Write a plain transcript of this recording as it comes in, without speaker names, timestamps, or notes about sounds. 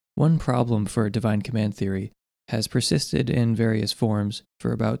One problem for divine command theory has persisted in various forms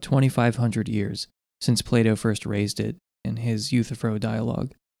for about 2,500 years since Plato first raised it in his Euthyphro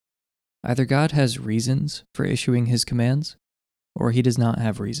dialogue. Either God has reasons for issuing his commands, or he does not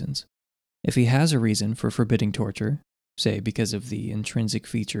have reasons. If he has a reason for forbidding torture, say because of the intrinsic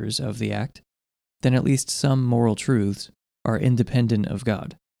features of the act, then at least some moral truths are independent of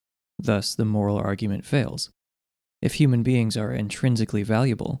God. Thus, the moral argument fails. If human beings are intrinsically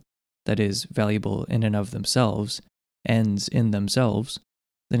valuable, that is, valuable in and of themselves, ends in themselves,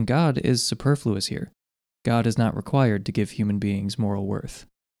 then God is superfluous here. God is not required to give human beings moral worth.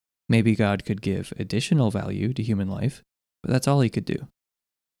 Maybe God could give additional value to human life, but that's all he could do.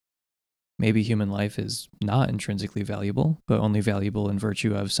 Maybe human life is not intrinsically valuable, but only valuable in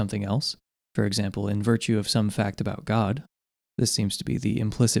virtue of something else. For example, in virtue of some fact about God. This seems to be the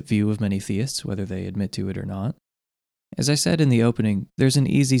implicit view of many theists, whether they admit to it or not. As I said in the opening, there's an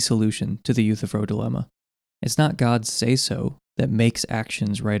easy solution to the Euthyphro dilemma. It's not God's say-so that makes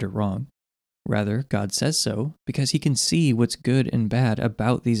actions right or wrong. Rather, God says so because he can see what's good and bad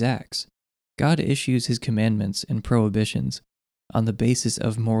about these acts. God issues his commandments and prohibitions on the basis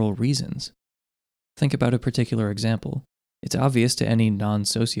of moral reasons. Think about a particular example. It's obvious to any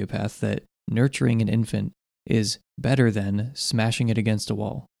non-sociopath that nurturing an infant is better than smashing it against a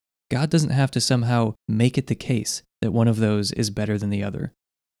wall. God doesn't have to somehow make it the case that one of those is better than the other.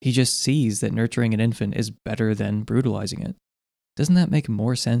 He just sees that nurturing an infant is better than brutalizing it. Doesn't that make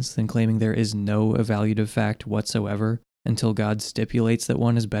more sense than claiming there is no evaluative fact whatsoever until God stipulates that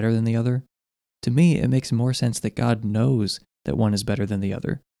one is better than the other? To me, it makes more sense that God knows that one is better than the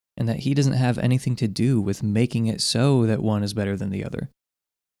other, and that he doesn't have anything to do with making it so that one is better than the other.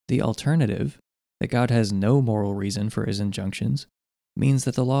 The alternative, that God has no moral reason for his injunctions, means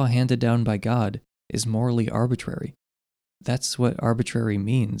that the law handed down by God is morally arbitrary. That's what arbitrary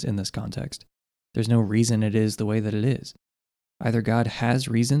means in this context. There's no reason it is the way that it is. Either God has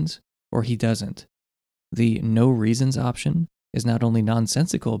reasons, or he doesn't. The no reasons option is not only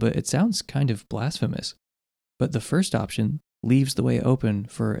nonsensical, but it sounds kind of blasphemous. But the first option leaves the way open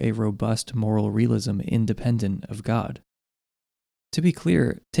for a robust moral realism independent of God. To be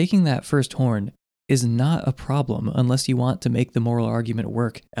clear, taking that first horn is not a problem unless you want to make the moral argument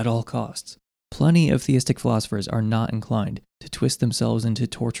work at all costs. Plenty of theistic philosophers are not inclined to twist themselves into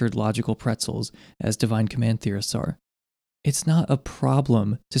tortured logical pretzels as divine command theorists are. It's not a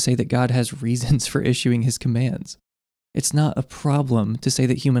problem to say that God has reasons for issuing his commands. It's not a problem to say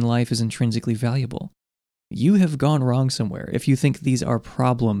that human life is intrinsically valuable. You have gone wrong somewhere if you think these are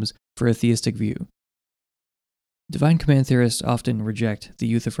problems for a theistic view. Divine command theorists often reject the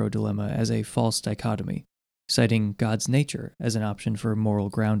Euthyphro dilemma as a false dichotomy, citing God's nature as an option for moral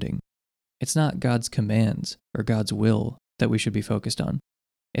grounding. It's not God's commands or God's will that we should be focused on.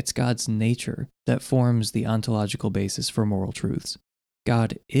 It's God's nature that forms the ontological basis for moral truths.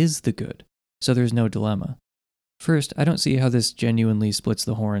 God is the good, so there's no dilemma. First, I don't see how this genuinely splits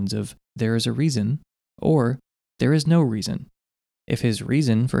the horns of there is a reason or there is no reason. If his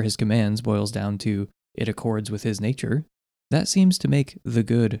reason for his commands boils down to it accords with his nature, that seems to make the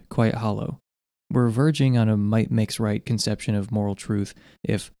good quite hollow. We're verging on a might makes right conception of moral truth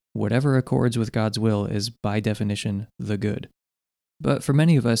if whatever accords with God's will is by definition the good. But for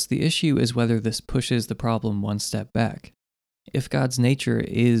many of us, the issue is whether this pushes the problem one step back. If God's nature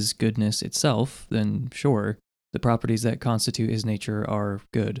is goodness itself, then sure, the properties that constitute his nature are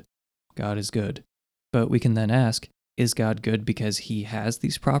good. God is good. But we can then ask, is God good because he has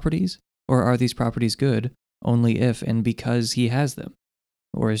these properties? Or are these properties good only if and because he has them?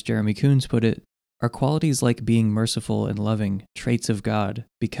 Or as Jeremy Koons put it, are qualities like being merciful and loving traits of God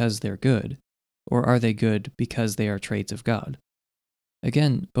because they're good? Or are they good because they are traits of God?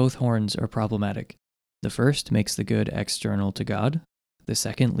 Again, both horns are problematic. The first makes the good external to God. The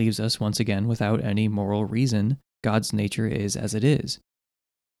second leaves us once again without any moral reason God's nature is as it is.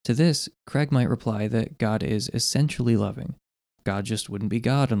 To this, Craig might reply that God is essentially loving. God just wouldn't be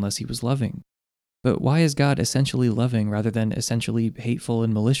God unless he was loving. But why is God essentially loving rather than essentially hateful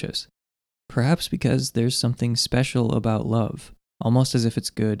and malicious? Perhaps because there's something special about love, almost as if it's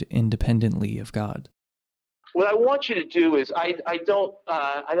good independently of God. What I want you to do is, I don't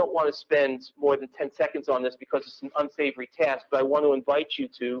want to spend more than 10 seconds on this because it's an unsavory task, but I want to invite you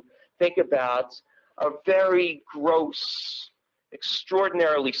to think about a very gross,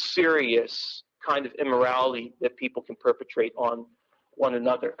 extraordinarily serious kind of immorality that people can perpetrate on one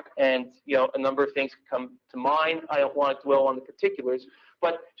another. And, a number of things come to mind. I don't want to dwell on the particulars,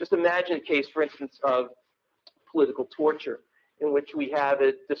 but just imagine a case, for instance, of political torture, in which we have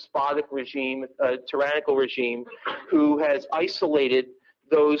a despotic regime, a tyrannical regime, who has isolated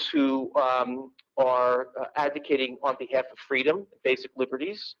those who are advocating on behalf of freedom, basic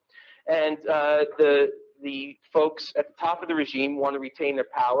liberties, and the folks at the top of the regime want to retain their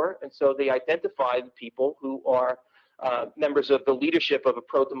power, and so they identify the people who are members of the leadership of a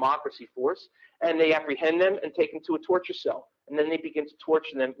pro-democracy force, and they apprehend them and take them to a torture cell. And then they begin to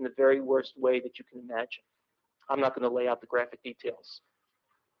torture them in the very worst way that you can imagine. I'm not going to lay out the graphic details.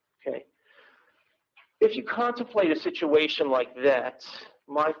 Okay. If you contemplate a situation like that,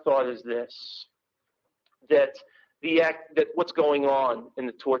 my thought is this, that what's going on in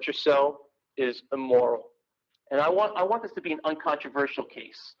the torture cell is immoral. And I want this to be an uncontroversial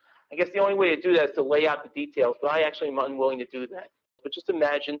case. I guess the only way to do that is to lay out the details, but I actually am unwilling to do that. But just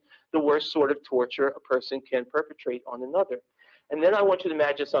imagine the worst sort of torture a person can perpetrate on another. And then I want you to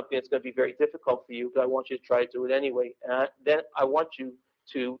imagine something that's going to be very difficult for you, but I want you to try to do it anyway. And then I want you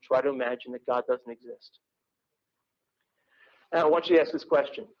to try to imagine that God doesn't exist. And I want you to ask this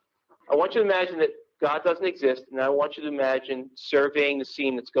question. I want you to imagine that God doesn't exist, and I want you to imagine surveying the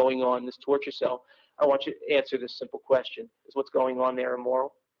scene that's going on in this torture cell. I want you to answer this simple question. Is what's going on there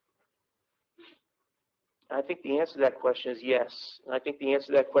immoral? And I think the answer to that question is yes. And I think the answer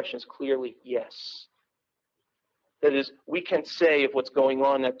to that question is clearly yes. That is, we can say of what's going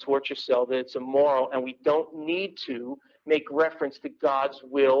on in that torture cell that it's immoral, and we don't need to make reference to God's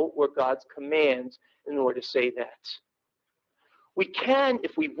will or God's commands in order to say that. We can,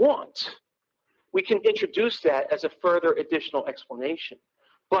 if we want, we can introduce that as a further additional explanation.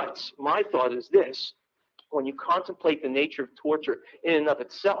 But my thought is this: when you contemplate the nature of torture in and of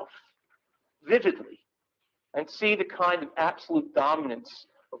itself, vividly, and see the kind of absolute dominance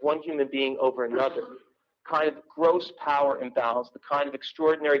of one human being over another, kind of gross power imbalance, the kind of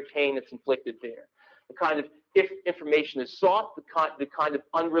extraordinary pain that's inflicted there, the kind of, if information is sought, the kind of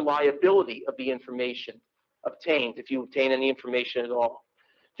unreliability of the information obtained, if you obtain any information at all.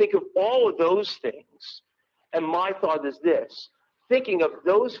 Think of all of those things, and my thought is this: thinking of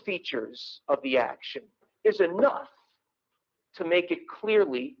those features of the action is enough to make it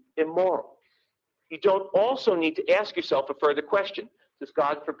clearly immoral. You don't also need to ask yourself a further question. Does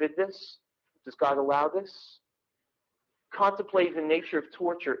God forbid this? Does God allow this? Contemplating the nature of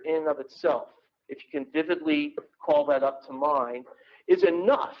torture in and of itself, if you can vividly call that up to mind, is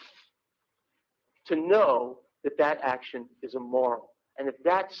enough to know that that action is immoral. And if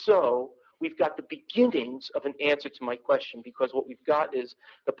that's so, we've got the beginnings of an answer to my question, because what we've got is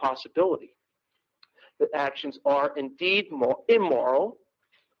the possibility that actions are indeed immoral,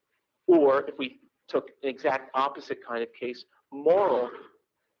 or if we took an exact opposite kind of case, moral,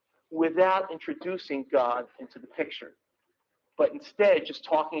 without introducing God into the picture, but instead just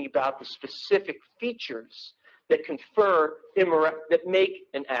talking about the specific features that that make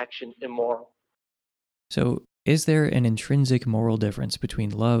an action immoral. So, is there an intrinsic moral difference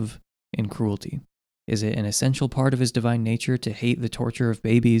between love and cruelty? Is it an essential part of his divine nature to hate the torture of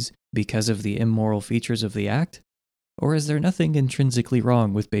babies because of the immoral features of the act? Or is there nothing intrinsically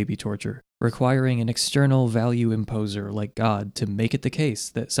wrong with baby torture, requiring an external value imposer like God to make it the case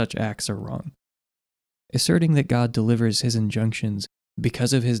that such acts are wrong? Asserting that God delivers his injunctions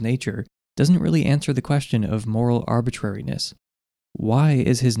because of his nature doesn't really answer the question of moral arbitrariness. Why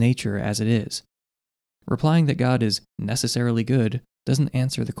is his nature as it is? Replying that God is necessarily good doesn't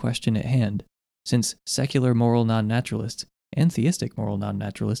answer the question at hand, since secular moral non-naturalists and theistic moral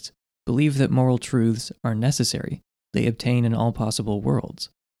non-naturalists believe that moral truths are necessary. They obtain in all possible worlds.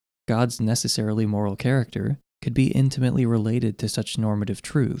 God's necessarily moral character could be intimately related to such normative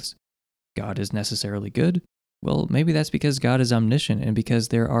truths. God is necessarily good? Well, maybe that's because God is omniscient and because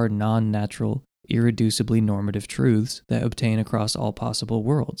there are non-natural, irreducibly normative truths that obtain across all possible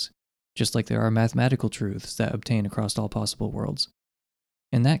worlds, just like there are mathematical truths that obtain across all possible worlds.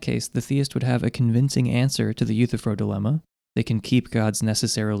 In that case, the theist would have a convincing answer to the Euthyphro dilemma. They can keep God's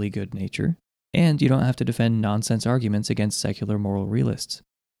necessarily good nature, and you don't have to defend nonsense arguments against secular moral realists.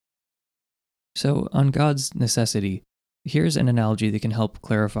 So, on God's necessity, here's an analogy that can help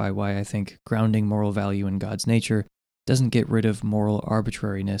clarify why I think grounding moral value in God's nature doesn't get rid of moral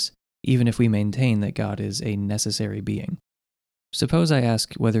arbitrariness, even if we maintain that God is a necessary being. Suppose I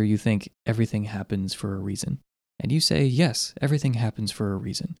ask whether you think everything happens for a reason, and you say, yes, everything happens for a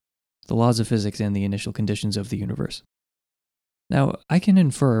reason. The laws of physics and the initial conditions of the universe. Now, I can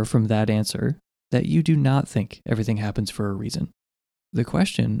infer from that answer that you do not think everything happens for a reason. The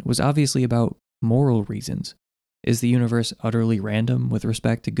question was obviously about moral reasons. Is the universe utterly random with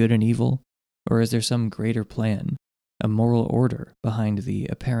respect to good and evil, or is there some greater plan, a moral order behind the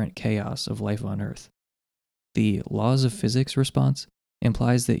apparent chaos of life on Earth? The laws of physics response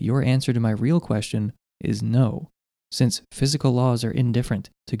implies that your answer to my real question is no. since physical laws are indifferent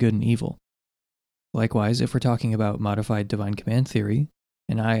to good and evil. Likewise, if we're talking about modified divine command theory,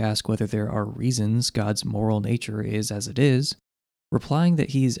 and I ask whether there are reasons God's moral nature is as it is, replying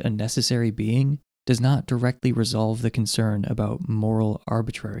that he's a necessary being does not directly resolve the concern about moral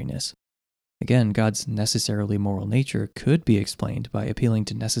arbitrariness. Again, God's necessarily moral nature could be explained by appealing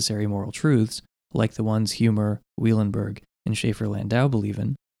to necessary moral truths, like the ones Humer, Wielenberg, and Schaefer-Landau believe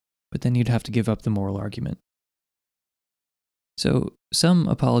in, but then you'd have to give up the moral argument. So, some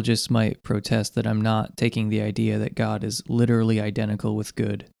apologists might protest that I'm not taking the idea that God is literally identical with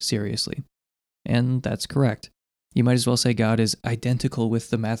good seriously. And that's correct. You might as well say God is identical with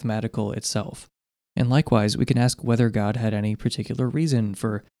the mathematical itself. And likewise, we can ask whether God had any particular reason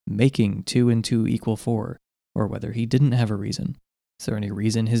for making 2 and 2 equal 4, or whether he didn't have a reason. Is there any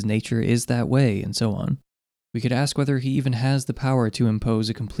reason his nature is that way, and so on? We could ask whether he even has the power to impose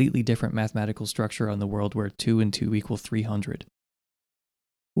a completely different mathematical structure on the world where 2 and 2 equal 300.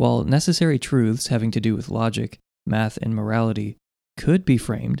 While necessary truths having to do with logic, math, and morality could be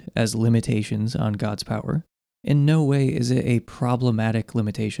framed as limitations on God's power, in no way is it a problematic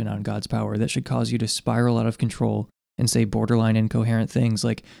limitation on God's power that should cause you to spiral out of control and say borderline incoherent things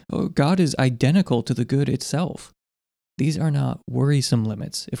like, oh, God is identical to the good itself. These are not worrisome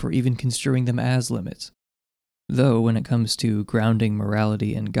limits if we're even construing them as limits. Though, when it comes to grounding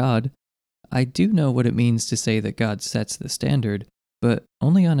morality in God, I do know what it means to say that God sets the standard, but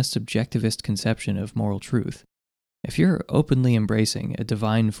only on a subjectivist conception of moral truth. If you're openly embracing a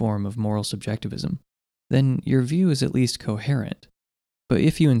divine form of moral subjectivism, then your view is at least coherent. But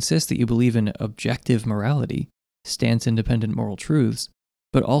if you insist that you believe in objective morality, stance-independent moral truths,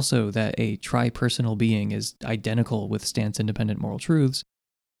 but also that a tri-personal being is identical with stance-independent moral truths,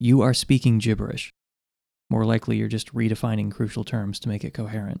 you are speaking gibberish. More likely, you're just redefining crucial terms to make it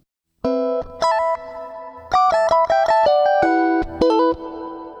coherent.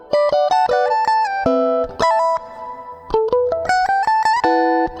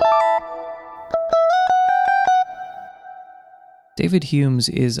 David Hume's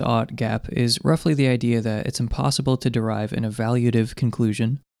is-ought gap is roughly the idea that it's impossible to derive an evaluative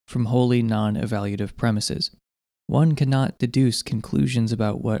conclusion from wholly non-evaluative premises. One cannot deduce conclusions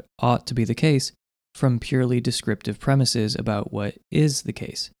about what ought to be the case from purely descriptive premises about what is the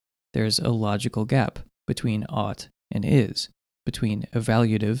case. There's a logical gap between ought and is, between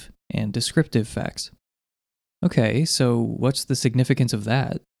evaluative and descriptive facts. Okay, so what's the significance of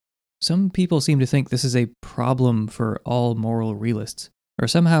that? Some people seem to think this is a problem for all moral realists, or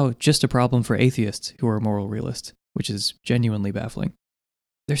somehow just a problem for atheists who are moral realists, which is genuinely baffling.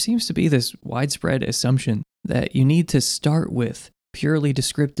 There seems to be this widespread assumption that you need to start with purely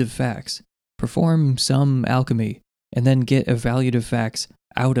descriptive facts, perform some alchemy, and then get evaluative facts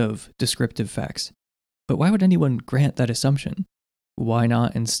out of descriptive facts. But why would anyone grant that assumption? Why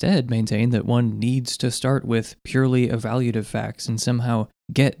not instead maintain that one needs to start with purely evaluative facts and somehow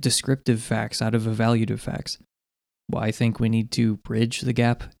get descriptive facts out of evaluative facts? Why think we need to bridge the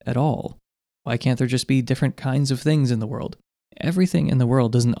gap at all? Why can't there just be different kinds of things in the world? Everything in the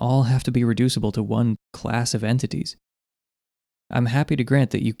world doesn't all have to be reducible to one class of entities. I'm happy to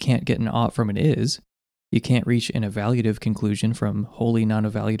grant that you can't get an ought from an is. You can't reach an evaluative conclusion from wholly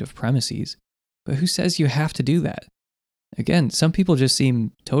non-evaluative premises. But who says you have to do that? Again, some people just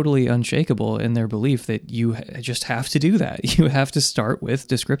seem totally unshakable in their belief that you just have to do that. You have to start with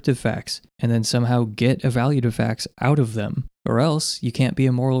descriptive facts and then somehow get evaluative facts out of them. Or else you can't be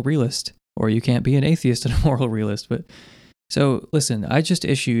a moral realist, or you can't be an atheist and a moral realist. So listen, I just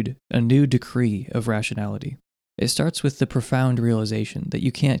issued a new decree of rationality. It starts with the profound realization that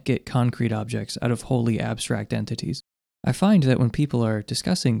you can't get concrete objects out of wholly abstract entities. I find that when people are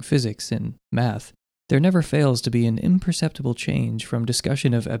discussing physics and math, there never fails to be an imperceptible change from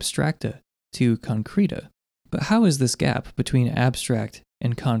discussion of abstracta to concreta. But how is this gap between abstract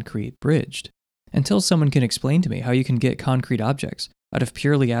and concrete bridged? Until someone can explain to me how you can get concrete objects out of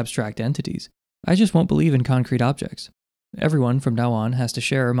purely abstract entities, I just won't believe in concrete objects. Everyone from now on has to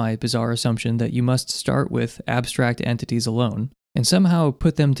share my bizarre assumption that you must start with abstract entities alone and somehow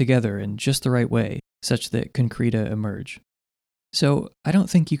put them together in just the right way such that concreta emerge. So, I don't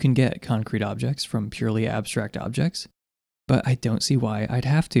think you can get concrete objects from purely abstract objects, but I don't see why I'd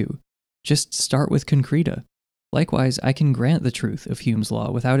have to. Just start with concreta. Likewise, I can grant the truth of Hume's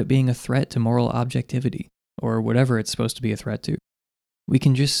law without it being a threat to moral objectivity, or whatever it's supposed to be a threat to. We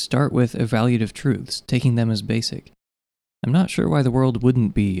can just start with evaluative truths, taking them as basic. I'm not sure why the world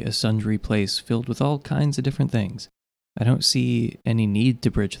wouldn't be a sundry place filled with all kinds of different things. I don't see any need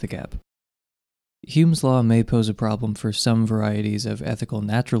to bridge the gap. Hume's law may pose a problem for some varieties of ethical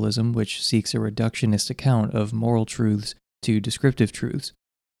naturalism, which seeks a reductionist account of moral truths to descriptive truths,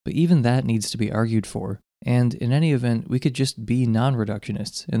 but even that needs to be argued for, and in any event, we could just be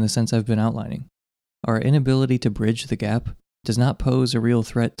non-reductionists in the sense I've been outlining. Our inability to bridge the gap does not pose a real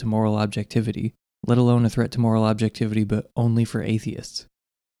threat to moral objectivity, let alone a threat to moral objectivity but only for atheists.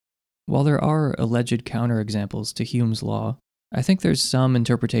 While there are alleged counterexamples to Hume's law, I think there's some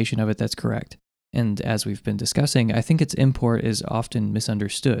interpretation of it that's correct, and as we've been discussing, I think its import is often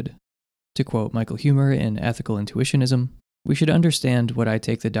misunderstood. To quote Michael Huemer in Ethical Intuitionism, "We should understand what I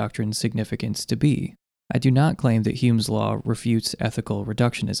take the doctrine's significance to be. I do not claim that Hume's law refutes ethical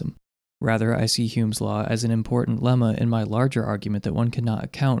reductionism. Rather, I see Hume's law as an important lemma in my larger argument that one cannot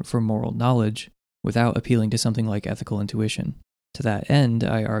account for moral knowledge without appealing to something like ethical intuition. To that end,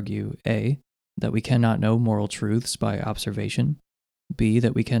 I argue A, that we cannot know moral truths by observation, B,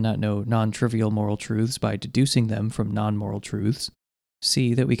 that we cannot know non-trivial moral truths by deducing them from non-moral truths,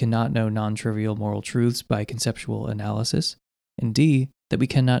 C, that we cannot know non-trivial moral truths by conceptual analysis, and D, that we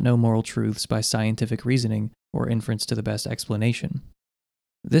cannot know moral truths by scientific reasoning or inference to the best explanation."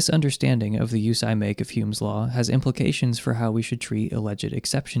 This understanding of the use I make of Hume's law has implications for how we should treat alleged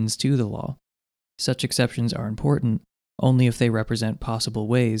exceptions to the law. Such exceptions are important only if they represent possible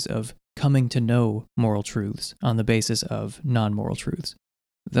ways of coming to know moral truths on the basis of non-moral truths.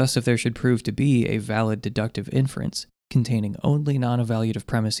 Thus, if there should prove to be a valid deductive inference containing only non-evaluative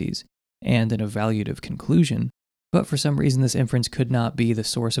premises and an evaluative conclusion, but for some reason this inference could not be the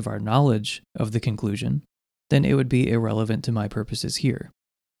source of our knowledge of the conclusion, then it would be irrelevant to my purposes here.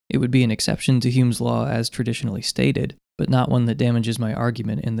 It would be an exception to Hume's law as traditionally stated, but not one that damages my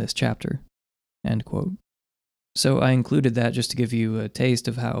argument in this chapter." End quote. So I included that just to give you a taste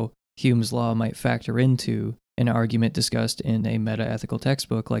of how Hume's law might factor into an argument discussed in a meta-ethical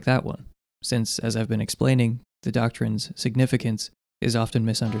textbook like that one, since, as I've been explaining, the doctrine's significance is often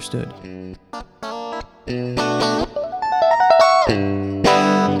misunderstood.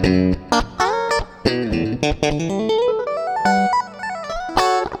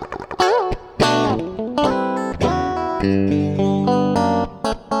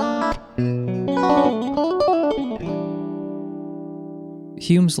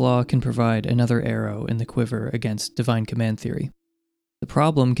 Hume's law can provide another arrow in the quiver against divine command theory. The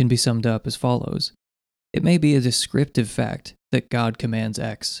problem can be summed up as follows. It may be a descriptive fact that God commands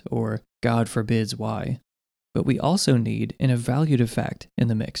X or God forbids Y, but we also need an evaluative fact in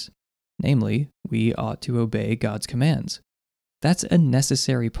the mix. Namely, we ought to obey God's commands. That's a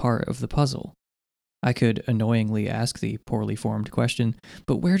necessary part of the puzzle. I could annoyingly ask the poorly formed question,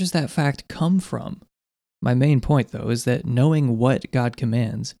 but where does that fact come from? My main point, though, is that knowing what God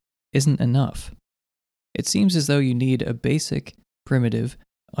commands isn't enough. It seems as though you need a basic, primitive,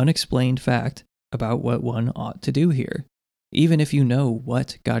 unexplained fact about what one ought to do here. Even if you know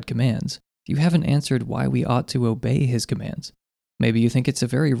what God commands, you haven't answered why we ought to obey His commands. Maybe you think it's a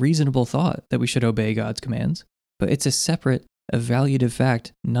very reasonable thought that we should obey God's commands, but it's a separate, evaluative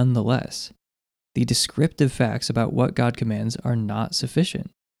fact nonetheless. The descriptive facts about what God commands are not sufficient.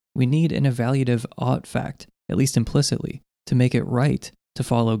 We need an evaluative ought fact, at least implicitly, to make it right to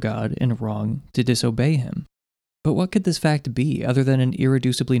follow God and wrong to disobey Him. But what could this fact be other than an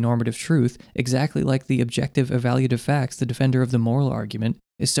irreducibly normative truth, exactly like the objective evaluative facts the defender of the moral argument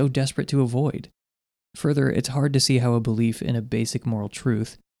is so desperate to avoid? Further, it's hard to see how a belief in a basic moral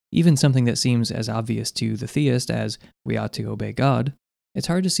truth, even something that seems as obvious to the theist as we ought to obey God, it's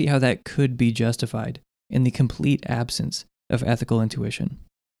hard to see how that could be justified in the complete absence of ethical intuition.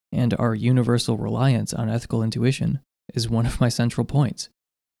 And our universal reliance on ethical intuition is one of my central points.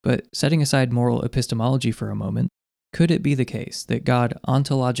 But setting aside moral epistemology for a moment, could it be the case that God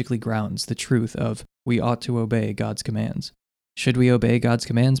ontologically grounds the truth of we ought to obey God's commands? Should we obey God's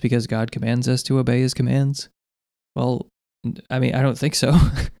commands because God commands us to obey His commands? Well, I don't think so.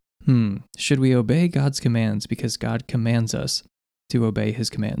 Should we obey God's commands because God commands us to obey His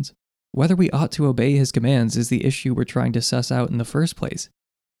commands? Whether we ought to obey His commands is the issue we're trying to suss out in the first place.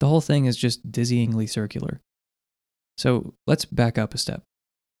 The whole thing is just dizzyingly circular. So let's back up a step.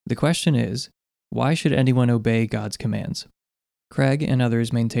 The question is, why should anyone obey God's commands? Craig and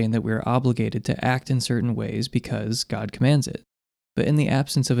others maintain that we're obligated to act in certain ways because God commands it. But in the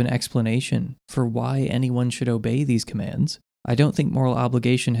absence of an explanation for why anyone should obey these commands, I don't think moral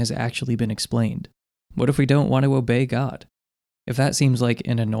obligation has actually been explained. What if we don't want to obey God? If that seems like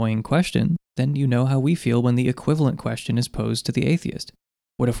an annoying question, then you know how we feel when the equivalent question is posed to the atheist.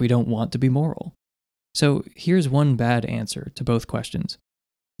 What if we don't want to be moral? So here's one bad answer to both questions.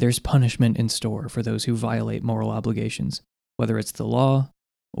 There's punishment in store for those who violate moral obligations, whether it's the law,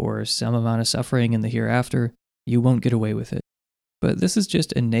 or some amount of suffering in the hereafter, you won't get away with it. But this is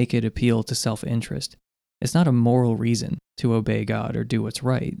just a naked appeal to self-interest. It's not a moral reason to obey God or do what's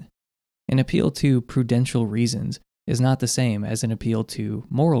right. An appeal to prudential reasons is not the same as an appeal to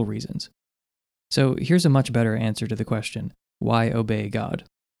moral reasons. So here's a much better answer to the question, why obey God?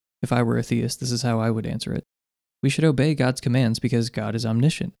 If I were a theist, this is how I would answer it. We should obey God's commands because God is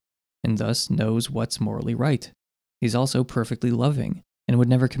omniscient, and thus knows what's morally right. He's also perfectly loving, and would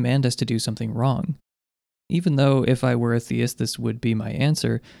never command us to do something wrong. Even though if I were a theist this would be my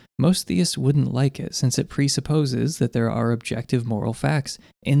answer, most theists wouldn't like it since it presupposes that there are objective moral facts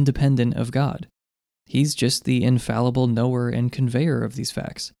independent of God. He's just the infallible knower and conveyor of these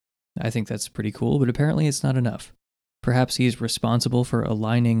facts. I think that's pretty cool, but apparently it's not enough. Perhaps he's responsible for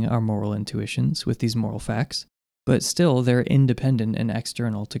aligning our moral intuitions with these moral facts, but still they're independent and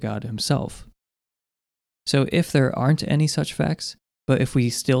external to God himself. So if there aren't any such facts, but if we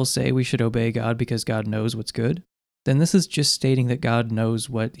still say we should obey God because God knows what's good, then this is just stating that God knows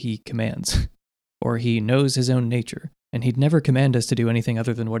what he commands, or he knows his own nature, and he'd never command us to do anything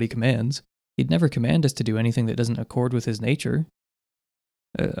other than what he commands. He'd never command us to do anything that doesn't accord with his nature.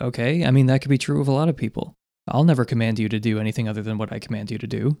 Okay, I mean, that could be true of a lot of people. I'll never command you to do anything other than what I command you to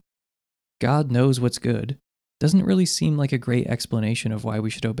do. God knows what's good doesn't really seem like a great explanation of why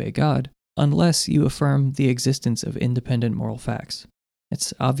we should obey God, unless you affirm the existence of independent moral facts.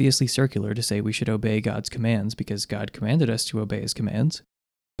 It's obviously circular to say we should obey God's commands because God commanded us to obey his commands,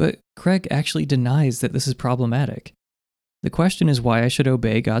 but Craig actually denies that this is problematic. The question is why I should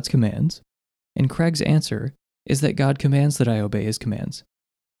obey God's commands, and Craig's answer is that God commands that I obey his commands.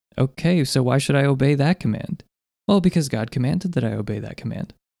 Okay, so why should I obey that command? Well, because God commanded that I obey that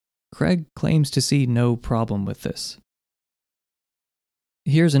command. Craig claims to see no problem with this.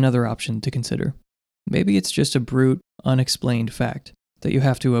 Here's another option to consider. Maybe it's just a brute, unexplained fact that you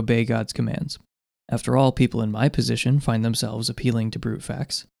have to obey God's commands. After all, people in my position find themselves appealing to brute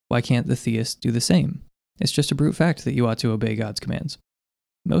facts. Why can't the theist do the same? It's just a brute fact that you ought to obey God's commands.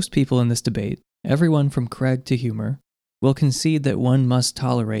 Most people in this debate, everyone from Craig to Humer, will concede that one must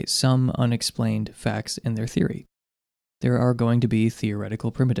tolerate some unexplained facts in their theory. There are going to be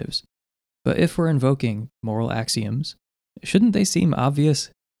theoretical primitives. But if we're invoking moral axioms, shouldn't they seem obvious?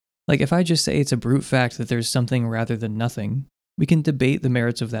 Like if I just say it's a brute fact that there's something rather than nothing, we can debate the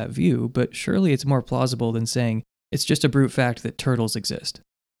merits of that view, but surely it's more plausible than saying it's just a brute fact that turtles exist.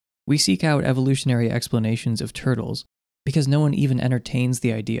 We seek out evolutionary explanations of turtles because no one even entertains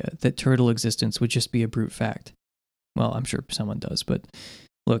the idea that turtle existence would just be a brute fact. Well, I'm sure someone does, but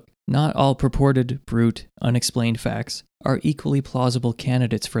look, not all purported, brute, unexplained facts are equally plausible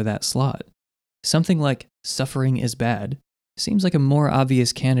candidates for that slot. Something like suffering is bad seems like a more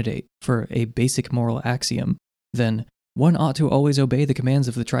obvious candidate for a basic moral axiom than one ought to always obey the commands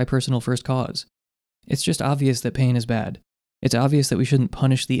of the tripersonal first cause. It's just obvious that pain is bad. It's obvious that we shouldn't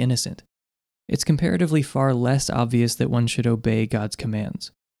punish the innocent. It's comparatively far less obvious that one should obey God's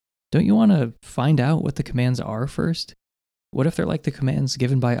commands. Don't you want to find out what the commands are first? What if they're like the commands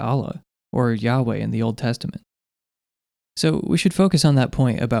given by Allah or Yahweh in the Old Testament? So we should focus on that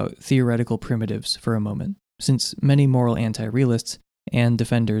point about theoretical primitives for a moment, since many moral anti-realists and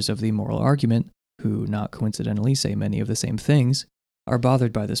defenders of the moral argument, who not coincidentally say many of the same things, are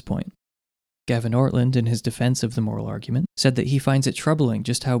bothered by this point. Gavin Ortland, in his defense of the moral argument, said that he finds it troubling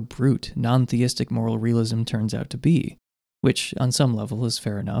just how brute non-theistic moral realism turns out to be, which on some level is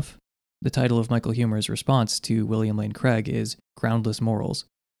fair enough. The title of Michael Humer's response to William Lane Craig is Groundless Morals.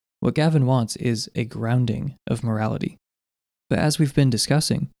 What Gavin wants is a grounding of morality. But as we've been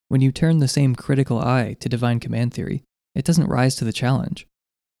discussing, when you turn the same critical eye to divine command theory, it doesn't rise to the challenge.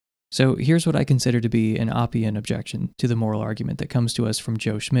 So here's what I consider to be an Oppian objection to the moral argument that comes to us from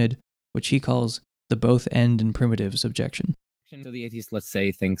Joe Schmid, which he calls the both end and primitives objection. So the atheist, let's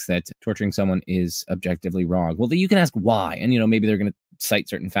say, thinks that torturing someone is objectively wrong. Well, then you can ask why. And, maybe they're going to cite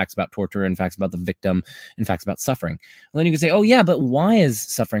certain facts about torture and facts about the victim and facts about suffering. Well, then you can say, oh, yeah, but why is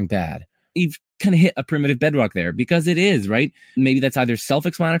suffering bad? You've kind of hit a primitive bedrock there because it is, right? Maybe that's either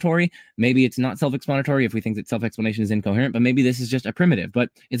self-explanatory. Maybe it's not self-explanatory if we think that self-explanation is incoherent, but maybe this is just a primitive, but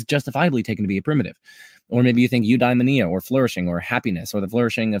it's justifiably taken to be a primitive. Or maybe you think eudaimonia or flourishing or happiness or the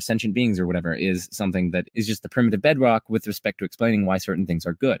flourishing of sentient beings or whatever is something that is just the primitive bedrock with respect to explaining why certain things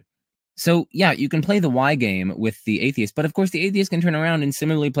are good. So yeah, you can play the why game with the atheist, but of course the atheist can turn around and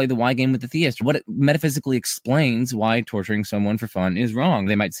similarly play the why game with the theist. What it metaphysically explains why torturing someone for fun is wrong.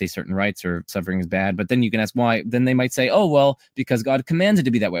 They might say certain rights or suffering is bad, but then you can ask why. Then they might say, oh, well, because God commands it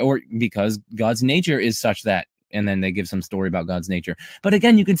to be that way, or because God's nature is such that and then they give some story about God's nature. But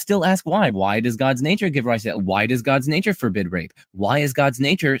again, you can still ask why. Why does God's nature give rise to that? Why does God's nature forbid rape? Why is God's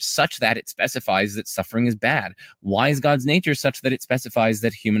nature such that it specifies that suffering is bad? Why is God's nature such that it specifies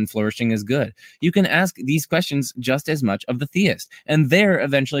that human flourishing is good? You can ask these questions just as much of the theist, and they're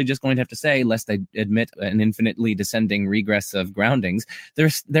eventually just going to have to say, lest they admit an infinitely descending regress of groundings,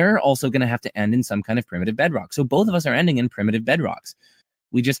 they're also going to have to end in some kind of primitive bedrock. So both of us are ending in primitive bedrocks.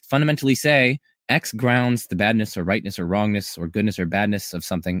 We just fundamentally say X grounds the badness or rightness or wrongness or goodness or badness of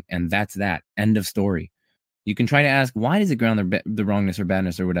something, and that's that. End of story. You can try to ask, why does it ground the wrongness or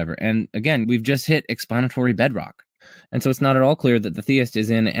badness or whatever? And again, we've just hit explanatory bedrock. And so it's not at all clear that the theist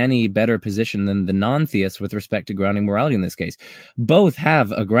is in any better position than the non-theist with respect to grounding morality in this case. Both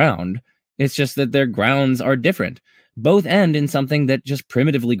have a ground. It's just that their grounds are different. Both end in something that just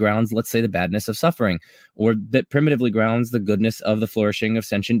primitively grounds, let's say, the badness of suffering, or that primitively grounds the goodness of the flourishing of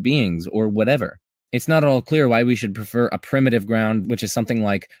sentient beings, or whatever. It's not at all clear why we should prefer a primitive ground, which is something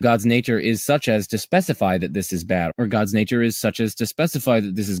like God's nature is such as to specify that this is bad, or God's nature is such as to specify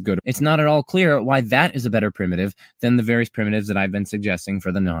that this is good. It's not at all clear why that is a better primitive than the various primitives that I've been suggesting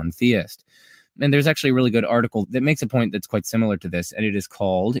for the non-theist. And there's actually a really good article that makes a point that's quite similar to this, and it is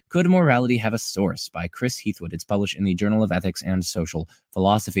called Could Morality Have a Source? By Chris Heathwood. It's published in the Journal of Ethics and Social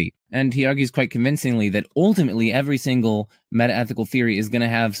Philosophy. And he argues quite convincingly that ultimately every single metaethical theory is going to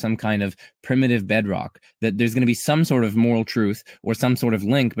have some kind of primitive bedrock, that there's going to be some sort of moral truth or some sort of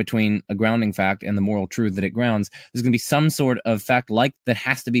link between a grounding fact and the moral truth that it grounds. There's going to be some sort of fact like that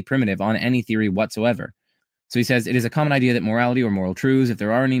has to be primitive on any theory whatsoever. So he says, it is a common idea that morality or moral truths, if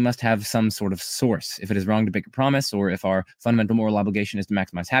there are any, must have some sort of source. If it is wrong to break a promise, or if our fundamental moral obligation is to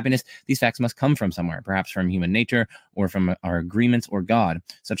maximize happiness, these facts must come from somewhere, perhaps from human nature, or from our agreements, or God.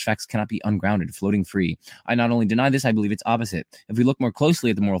 Such facts cannot be ungrounded, floating free. I not only deny this, I believe it's opposite. If we look more closely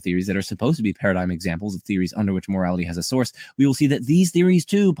at the moral theories that are supposed to be paradigm examples of theories under which morality has a source, we will see that these theories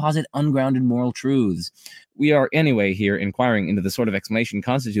too posit ungrounded moral truths. We are anyway here inquiring into the sort of explanation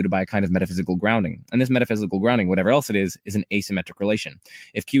constituted by a kind of metaphysical grounding. And this metaphysical grounding, whatever else it is an asymmetric relation.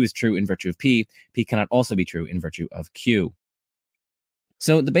 If Q is true in virtue of P, P cannot also be true in virtue of Q.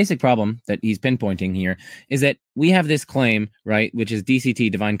 So the basic problem that he's pinpointing here is that we have this claim, right, which is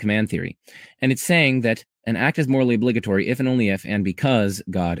DCT, divine command theory. And it's saying that an act is morally obligatory if and only if and because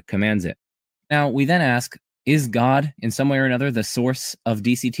God commands it. Now, we then ask, is God, in some way or another, the source of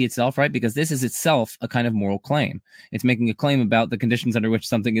DCT itself, right? Because this is itself a kind of moral claim. It's making a claim about the conditions under which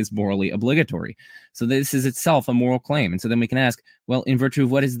something is morally obligatory. So this is itself a moral claim. And so then we can ask, well, in virtue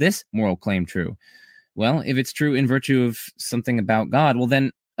of what is this moral claim true? Well, if it's true in virtue of something about God, well,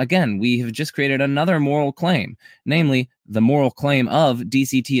 then, again, we have just created another moral claim, namely the moral claim of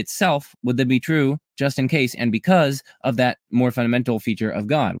DCT itself would then be true just in case and because of that more fundamental feature of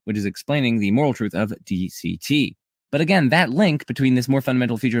God, which is explaining the moral truth of DCT. But again, that link between this more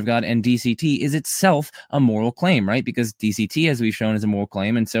fundamental feature of God and DCT is itself a moral claim, right? Because DCT, as we've shown, is a moral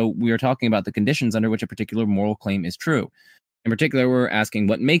claim, and so we are talking about the conditions under which a particular moral claim is true. In particular, we're asking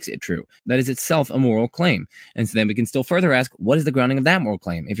what makes it true. That is itself a moral claim. And so then we can still further ask, what is the grounding of that moral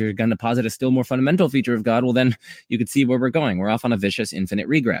claim? If you're going to posit a still more fundamental feature of God, well, then you could see where we're going. We're off on a vicious infinite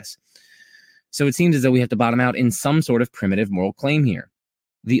regress. So it seems as though we have to bottom out in some sort of primitive moral claim here.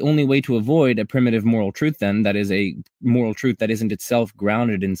 The only way to avoid a primitive moral truth, then, that is a moral truth that isn't itself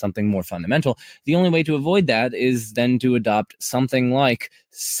grounded in something more fundamental, the only way to avoid that is then to adopt something like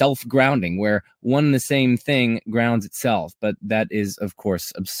self-grounding, where one and the same thing grounds itself. But that is, of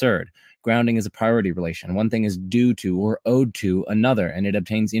course, absurd. Grounding is a priority relation. One thing is due to or owed to another, and it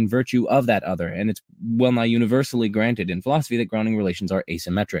obtains in virtue of that other. And it's well nigh universally granted in philosophy that grounding relations are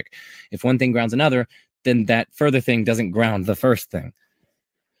asymmetric. If one thing grounds another, then that further thing doesn't ground the first thing.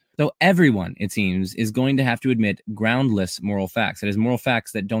 So everyone, it seems, is going to have to admit groundless moral facts. That is, moral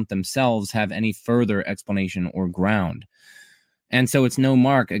facts that don't themselves have any further explanation or ground. And so it's no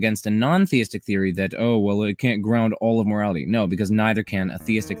mark against a non-theistic theory that, oh, well, it can't ground all of morality. No, because neither can a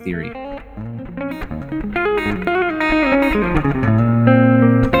theistic theory.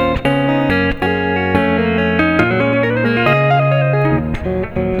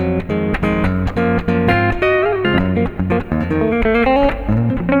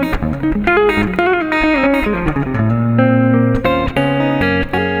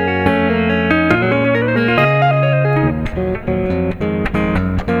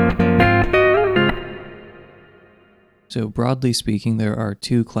 So broadly speaking, there are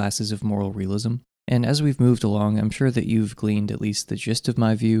two classes of moral realism, and as we've moved along, I'm sure that you've gleaned at least the gist of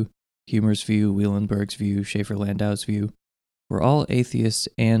my view, Humer's view, Wielenberg's view, Schaefer-Landau's view. We're all atheists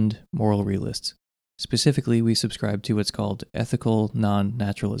and moral realists. Specifically, we subscribe to what's called ethical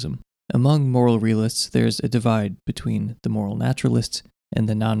non-naturalism, Among moral realists, there's a divide between the moral naturalists and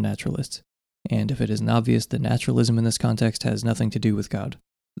the non-naturalists, and if it isn't obvious, the naturalism in this context has nothing to do with God.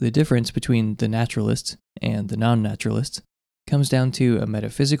 The difference between the naturalists and the non-naturalists comes down to a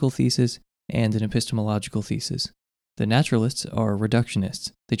metaphysical thesis and an epistemological thesis. The naturalists are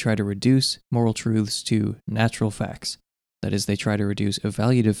reductionists. They try to reduce moral truths to natural facts. That is, they try to reduce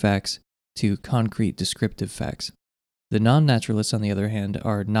evaluative facts to concrete descriptive facts. The non-naturalists, on the other hand,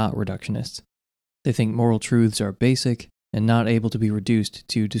 are not reductionists. They think moral truths are basic and not able to be reduced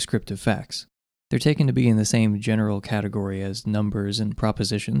to descriptive facts. They're taken to be in the same general category as numbers and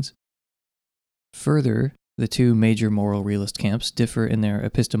propositions. Further, the two major moral realist camps differ in their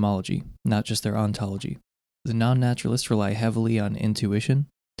epistemology, not just their ontology. The non-naturalists rely heavily on intuition,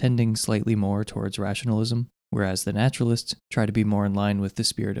 tending slightly more towards rationalism, whereas the naturalists try to be more in line with the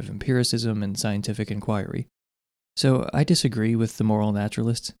spirit of empiricism and scientific inquiry. So I disagree with the moral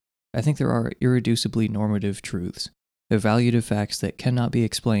naturalists. I think there are irreducibly normative truths, evaluative facts that cannot be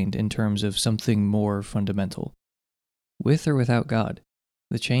explained in terms of something more fundamental. With or without God,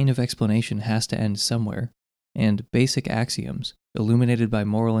 the chain of explanation has to end somewhere, and basic axioms, illuminated by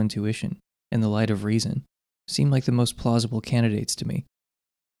moral intuition in the light of reason, seem like the most plausible candidates to me.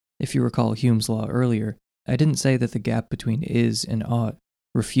 If you recall Hume's law earlier, I didn't say that the gap between is and ought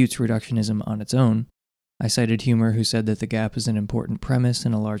refutes reductionism on its own. I cited Hume, who said that the gap is an important premise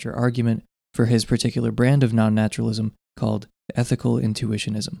in a larger argument for his particular brand of non-naturalism called ethical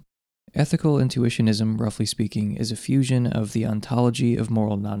intuitionism. Ethical intuitionism, roughly speaking, is a fusion of the ontology of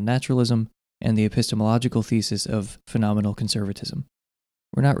moral non-naturalism and the epistemological thesis of phenomenal conservatism.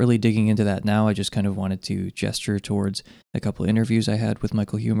 We're not really digging into that now, I just kind of wanted to gesture towards a couple interviews I had with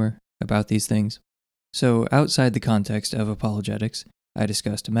Michael Hume about these things. So, outside the context of apologetics, I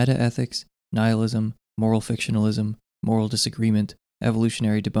discussed meta-ethics, nihilism, moral fictionalism, moral disagreement,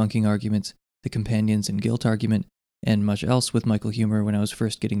 evolutionary debunking arguments, the companions and guilt argument, and much else with Michael Hume when I was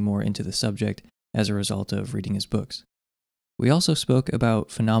first getting more into the subject as a result of reading his books. We also spoke about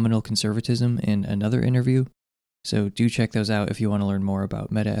phenomenal conservatism in another interview, so do check those out if you want to learn more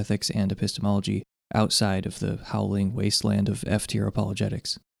about meta-ethics and epistemology outside of the howling wasteland of F-tier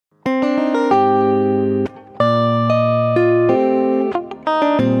apologetics.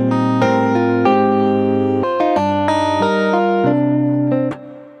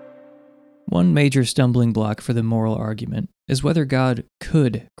 One major stumbling block for the moral argument is whether God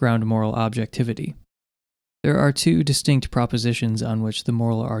could ground moral objectivity. There are two distinct propositions on which the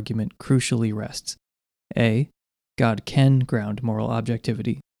moral argument crucially rests. A, God can ground moral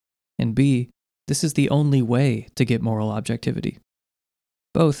objectivity, and B, this is the only way to get moral objectivity.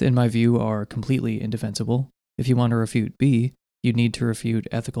 Both, in my view, are completely indefensible. If you want to refute B, you need to refute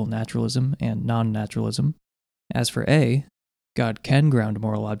ethical naturalism and non-naturalism. As for A, God can ground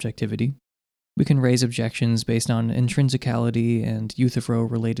moral objectivity. We can raise objections based on intrinsicality and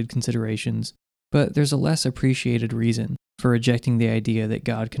Euthyphro-related considerations, but there's a less appreciated reason for rejecting the idea that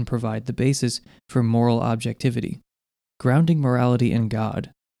God can provide the basis for moral objectivity. Grounding morality in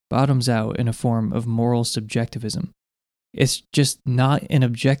God bottoms out in a form of moral subjectivism. It's just not an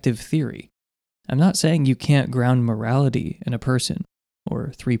objective theory. I'm not saying you can't ground morality in a person,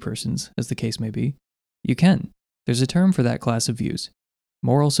 or three persons, as the case may be. You can. There's a term for that class of views: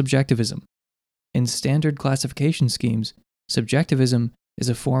 moral subjectivism. In standard classification schemes, subjectivism is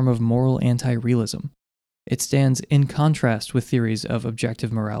a form of moral anti-realism. It stands in contrast with theories of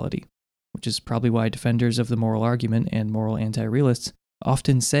objective morality, which is probably why defenders of the moral argument and moral anti-realists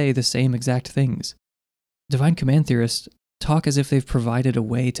often say the same exact things. Divine command theorists talk as if they've provided a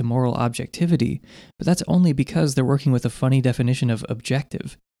way to moral objectivity, but that's only because they're working with a funny definition of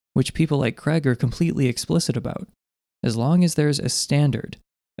objective, which people like Craig are completely explicit about. As long as there's a standard,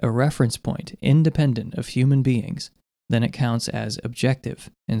 a reference point independent of human beings, then it counts as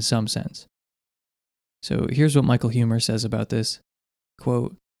objective in some sense. So here's what Michael Hume says about this.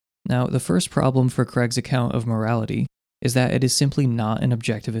 Quote, "Now, the first problem for Craig's account of morality is that it is simply not an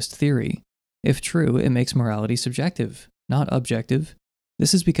objectivist theory. If true, it makes morality subjective, not objective.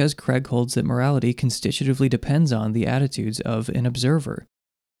 This is because Craig holds that morality constitutively depends on the attitudes of an observer.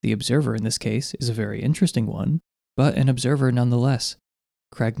 The observer in this case is a very interesting one, but an observer nonetheless.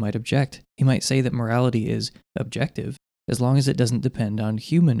 Craig might object. He might say that morality is objective as long as it doesn't depend on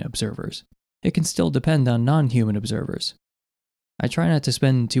human observers. It can still depend on non-human observers. I try not to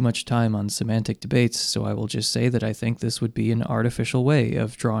spend too much time on semantic debates, so I will just say that I think this would be an artificial way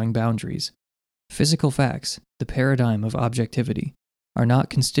of drawing boundaries. Physical facts, the paradigm of objectivity, are not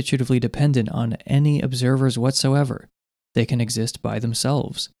constitutively dependent on any observers whatsoever. They can exist by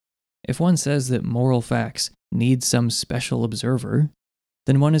themselves. If one says that moral facts need some special observer,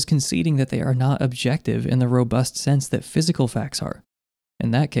 then one is conceding that they are not objective in the robust sense that physical facts are.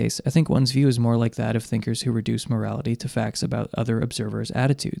 In that case, I think one's view is more like that of thinkers who reduce morality to facts about other observers'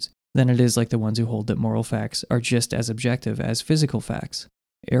 attitudes, than it is like the ones who hold that moral facts are just as objective as physical facts.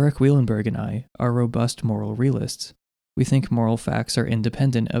 Eric Wielenberg and I are robust moral realists. We think moral facts are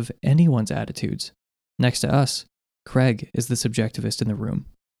independent of anyone's attitudes. Next to us, Craig is the subjectivist in the room.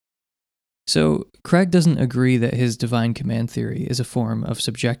 So, Craig doesn't agree that his divine command theory is a form of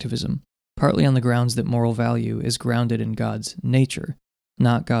subjectivism, partly on the grounds that moral value is grounded in God's nature,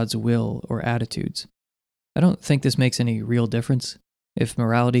 not God's will or attitudes. I don't think this makes any real difference. If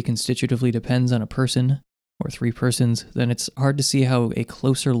morality constitutively depends on a person, or 3 persons, then it's hard to see how a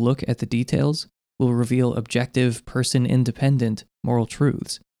closer look at the details will reveal objective, person-independent moral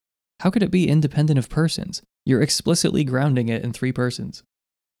truths. How could it be independent of persons? You're explicitly grounding it in 3 persons.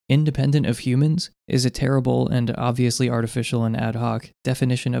 Independent of humans is a terrible and obviously artificial and ad hoc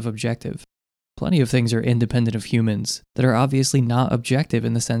definition of objective. Plenty of things are independent of humans that are obviously not objective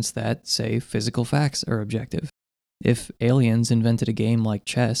in the sense that, say, physical facts are objective. If aliens invented a game like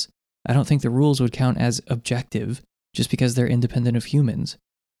chess, I don't think the rules would count as objective just because they're independent of humans.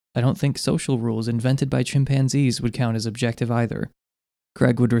 I don't think social rules invented by chimpanzees would count as objective either.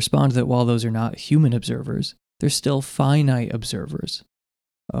 Craig would respond that while those are not human observers, they're still finite observers.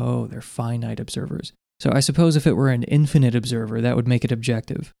 Oh, they're finite observers. So I suppose if it were an infinite observer, that would make it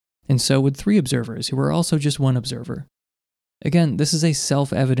objective. And so would 3 observers, who are also just 1 observer. Again, this is a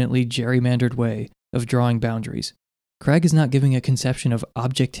self-evidently gerrymandered way of drawing boundaries. Craig is not giving a conception of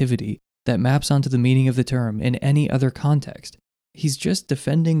objectivity that maps onto the meaning of the term in any other context. He's just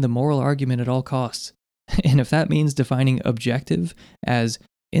defending the moral argument at all costs. And if that means defining objective as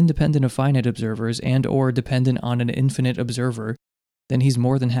independent of finite observers and or dependent on an infinite observer, then he's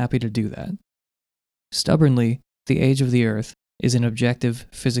more than happy to do that. Stubbornly, the age of the Earth is an objective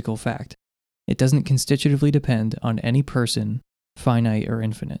physical fact. It doesn't constitutively depend on any person, finite or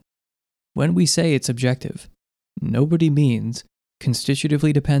infinite. When we say it's objective, nobody means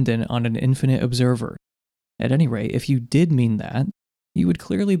constitutively dependent on an infinite observer. At any rate, if you did mean that, you would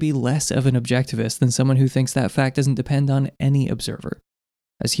clearly be less of an objectivist than someone who thinks that fact doesn't depend on any observer.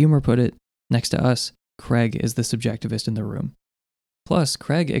 As Humer put it, next to us, Craig is the subjectivist in the room. Plus,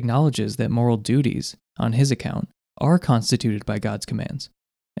 Craig acknowledges that moral duties, on his account, are constituted by God's commands.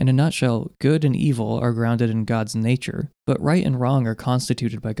 In a nutshell, good and evil are grounded in God's nature, but right and wrong are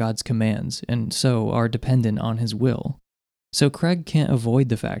constituted by God's commands, and so are dependent on his will. So Craig can't avoid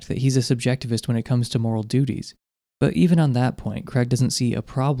the fact that he's a subjectivist when it comes to moral duties. But even on that point, Craig doesn't see a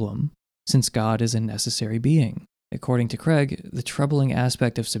problem, since God is a necessary being. According to Craig, the troubling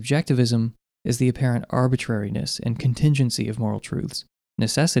aspect of subjectivism is the apparent arbitrariness and contingency of moral truths.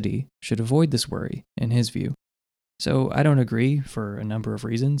 Necessity should avoid this worry, in his view. So I don't agree, for a number of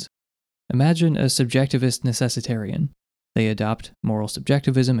reasons. Imagine a subjectivist necessitarian. They adopt moral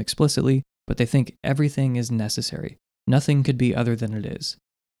subjectivism explicitly, but they think everything is necessary. Nothing could be other than it is.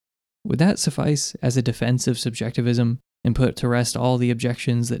 Would that suffice as a defense of subjectivism and put to rest all the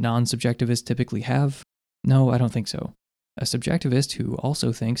objections that non-subjectivists typically have? No, I don't think so. A subjectivist who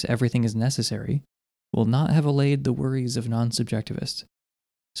also thinks everything is necessary will not have allayed the worries of non-subjectivists.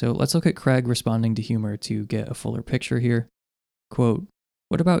 So let's look at Craig responding to Humer to get a fuller picture here. Quote,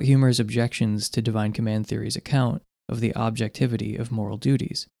 "What about Humer's objections to divine command theory's account of the objectivity of moral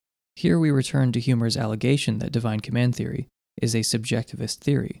duties? Here we return to Humer's allegation that divine command theory is a subjectivist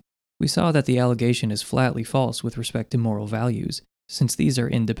theory. We saw that the allegation is flatly false with respect to moral values, since these are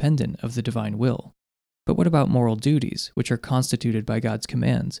independent of the divine will. But what about moral duties, which are constituted by God's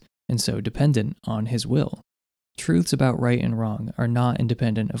commands, and so dependent on his will? Truths about right and wrong are not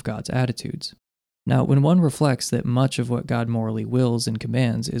independent of God's attitudes. Now, when one reflects that much of what God morally wills and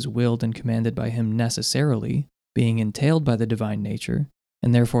commands is willed and commanded by him necessarily, being entailed by the divine nature,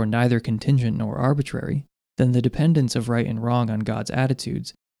 and therefore neither contingent nor arbitrary, then the dependence of right and wrong on God's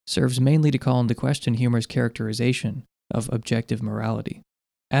attitudes serves mainly to call into question Humer's characterization of objective morality.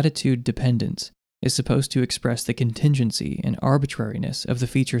 Attitude dependence is supposed to express the contingency and arbitrariness of the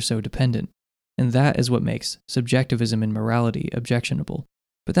feature so dependent, and that is what makes subjectivism in morality objectionable.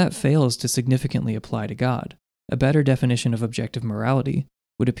 But that fails to significantly apply to God. A better definition of objective morality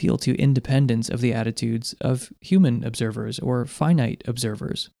would appeal to independence of the attitudes of human observers or finite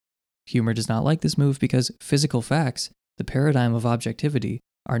observers. Humer does not like this move because physical facts, the paradigm of objectivity,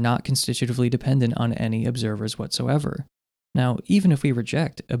 are not constitutively dependent on any observers whatsoever. Now, even if we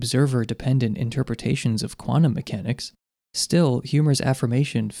reject observer-dependent interpretations of quantum mechanics, still Humer's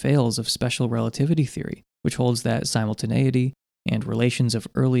affirmation fails of special relativity theory, which holds that simultaneity and relations of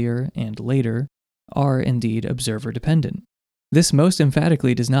earlier and later are indeed observer-dependent. This most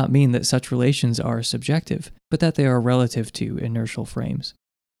emphatically does not mean that such relations are subjective, but that they are relative to inertial frames.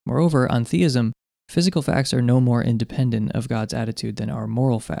 Moreover, on theism, physical facts are no more independent of God's attitude than are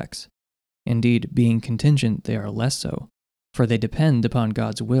moral facts. Indeed, being contingent, they are less so, for they depend upon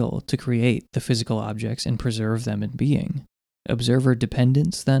God's will to create the physical objects and preserve them in being. Observer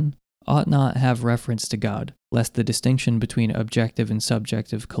dependence, then, ought not have reference to God, lest the distinction between objective and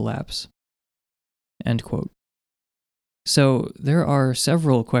subjective collapse. End quote. So there are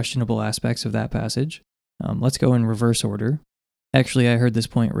several questionable aspects of that passage. Let's go in reverse order. Actually, I heard this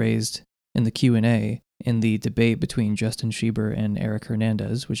point raised in the Q&A in the debate between Justin Schieber and Eric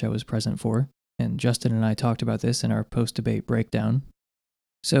Hernandez, which I was present for, and Justin and I talked about this in our post-debate breakdown.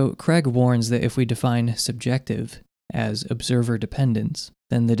 So Craig warns that if we define subjective as observer dependence,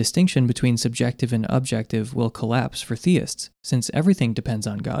 then the distinction between subjective and objective will collapse for theists, since everything depends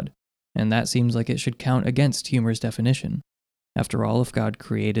on God, and that seems like it should count against Humer's definition. After all, if God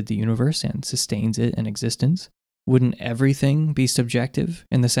created the universe and sustains it in existence, wouldn't everything be subjective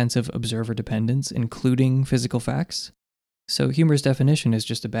in the sense of observer dependence, including physical facts? So Humer's definition is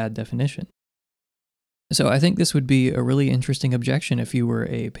just a bad definition. So I think this would be a really interesting objection if you were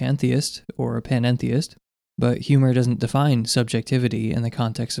a pantheist or a panentheist, but Humer doesn't define subjectivity in the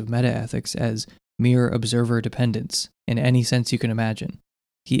context of metaethics as mere observer dependence in any sense you can imagine.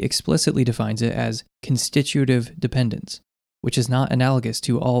 He explicitly defines it as constitutive dependence, which is not analogous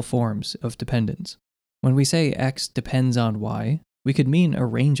to all forms of dependence. When we say X depends on Y, we could mean a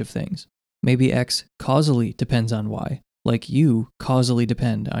range of things. Maybe X causally depends on Y, like you causally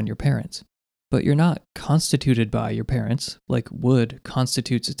depend on your parents. But you're not constituted by your parents, like wood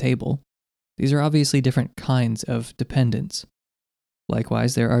constitutes a table. These are obviously different kinds of dependence.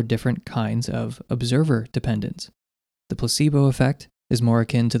 Likewise, there are different kinds of observer dependence. The placebo effect is more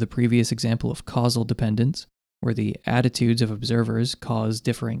akin to the previous example of causal dependence, where the attitudes of observers cause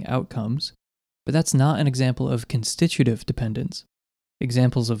differing outcomes, but that's not an example of constitutive dependence.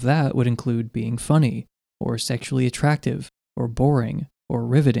 Examples of that would include being funny, or sexually attractive, or boring, or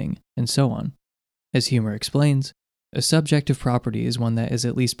riveting, and so on. As Humer explains, a subjective property is one that is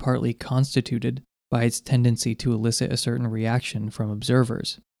at least partly constituted by its tendency to elicit a certain reaction from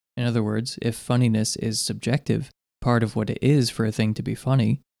observers. In other words, if funniness is subjective, part of what it is for a thing to be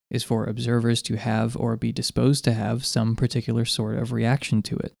funny is for observers to have or be disposed to have some particular sort of reaction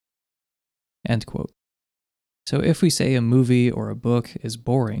to it. End quote. So if we say a movie or a book is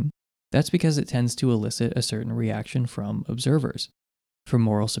boring, that's because it tends to elicit a certain reaction from observers. For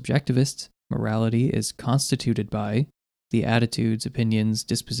moral subjectivists, morality is constituted by the attitudes, opinions,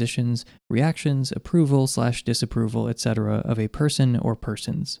 dispositions, reactions, approval/disapproval, etc. of a person or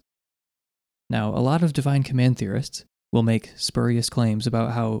persons. Now, a lot of divine command theorists will make spurious claims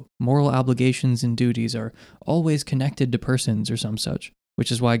about how moral obligations and duties are always connected to persons or some such,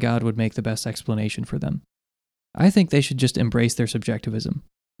 which is why God would make the best explanation for them. I think they should just embrace their subjectivism.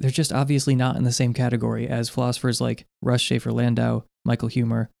 They're just obviously not in the same category as philosophers like Russ Schaefer-Landau, Michael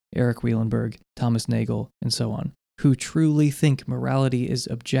Humer, Eric Wielenberg, Thomas Nagel, and so on, who truly think morality is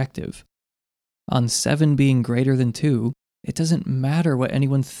objective. On 7 being greater than 2, it doesn't matter what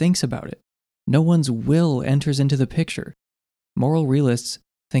anyone thinks about it. No one's will enters into the picture. Moral realists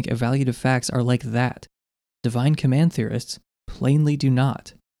think evaluative facts are like that. Divine command theorists plainly do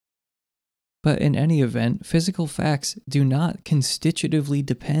not. But in any event, physical facts do not constitutively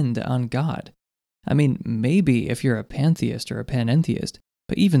depend on God. I mean, maybe if you're a pantheist or a panentheist,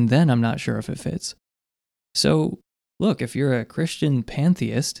 but even then I'm not sure if it fits. So, look, if you're a Christian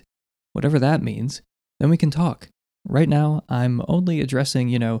pantheist, whatever that means, then we can talk. Right now, I'm only addressing,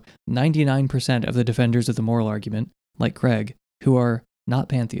 99% of the defenders of the moral argument, like Craig, who are not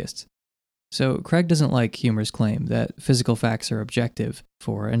pantheists. So Craig doesn't like Humer's claim that physical facts are objective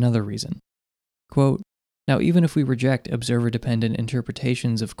for another reason. Quote, now even if we reject observer-dependent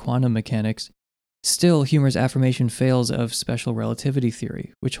interpretations of quantum mechanics, still Humer's affirmation fails of special relativity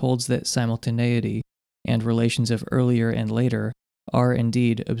theory, which holds that simultaneity and relations of earlier and later are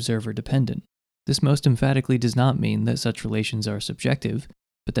indeed observer-dependent. This most emphatically does not mean that such relations are subjective,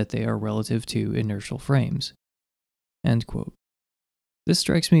 but that they are relative to inertial frames. End quote. This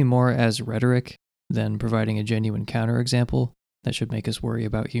strikes me more as rhetoric than providing a genuine counterexample that should make us worry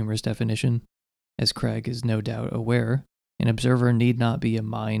about Humer's definition. As Craig is no doubt aware, an observer need not be a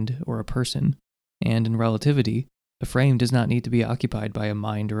mind or a person, and in relativity, a frame does not need to be occupied by a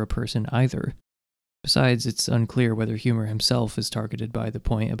mind or a person either. Besides, it's unclear whether Humer himself is targeted by the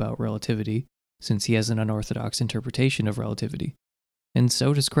point about relativity, since he has an unorthodox interpretation of relativity. And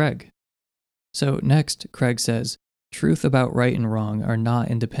so does Craig. So next, Craig says, truth about right and wrong are not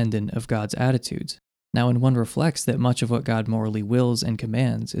independent of God's attitudes. Now, when one reflects that much of what God morally wills and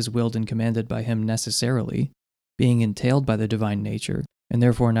commands is willed and commanded by him necessarily, being entailed by the divine nature, and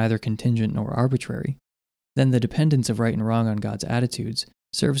therefore neither contingent nor arbitrary, then the dependence of right and wrong on God's attitudes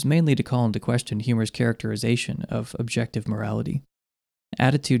serves mainly to call into question humor's characterization of objective morality.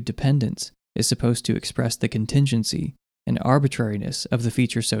 Attitude dependence is supposed to express the contingency and arbitrariness of the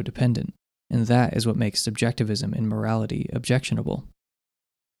feature so dependent, and that is what makes subjectivism in morality objectionable.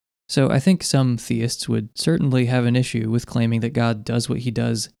 So I think some theists would certainly have an issue with claiming that God does what he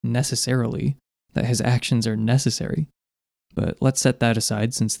does necessarily, that his actions are necessary. But let's set that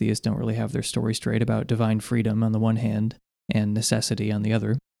aside, since theists don't really have their story straight about divine freedom on the one hand and necessity on the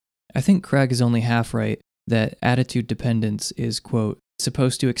other. I think Craig is only half right that attitude dependence is, quote,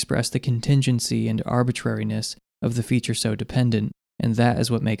 supposed to express the contingency and arbitrariness of the feature so dependent, and that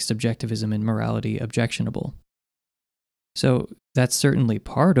is what makes subjectivism in morality objectionable. So that's certainly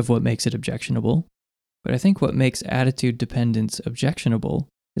part of what makes it objectionable, but I think what makes attitude dependence objectionable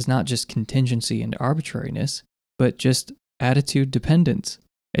is not just contingency and arbitrariness, but just attitude dependence.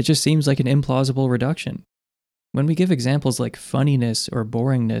 It just seems like an implausible reduction. When we give examples like funniness or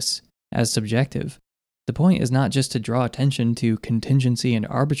boringness as subjective, the point is not just to draw attention to contingency and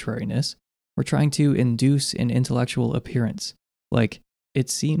arbitrariness. We're trying to induce an intellectual appearance, like, it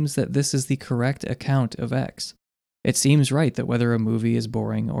seems that this is the correct account of X. It seems right that whether a movie is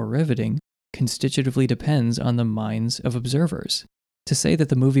boring or riveting constitutively depends on the minds of observers. To say that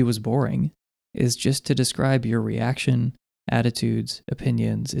the movie was boring is just to describe your reaction, attitudes,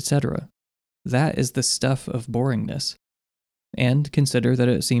 opinions, etc. That is the stuff of boringness. And consider that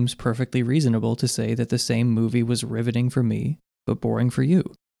it seems perfectly reasonable to say that the same movie was riveting for me, but boring for you,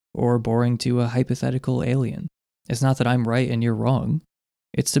 or boring to a hypothetical alien. It's not that I'm right and you're wrong.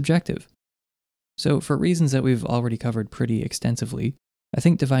 It's subjective. So, for reasons that we've already covered pretty extensively, I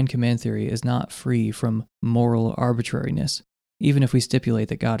think divine command theory is not free from moral arbitrariness, even if we stipulate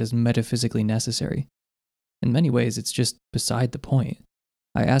that God is metaphysically necessary. In many ways, it's just beside the point.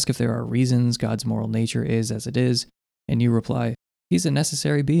 I ask if there are reasons God's moral nature is as it is, and you reply, he's a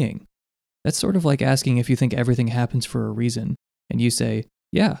necessary being. That's sort of like asking if you think everything happens for a reason, and you say,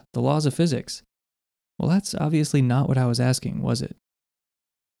 yeah, the laws of physics. Well, that's obviously not what I was asking, was it?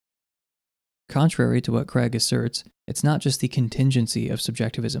 Contrary to what Craig asserts, it's not just the contingency of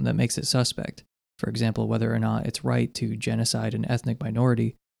subjectivism that makes it suspect. For example, whether or not it's right to genocide an ethnic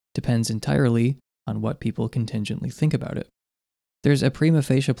minority depends entirely on what people contingently think about it. There's a prima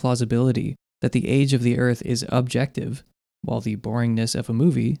facie plausibility that the age of the Earth is objective, while the boringness of a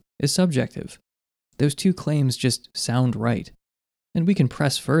movie is subjective. Those two claims just sound right. And we can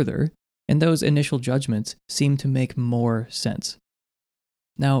press further, and those initial judgments seem to make more sense.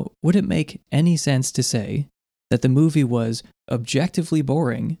 Now, would it make any sense to say that the movie was objectively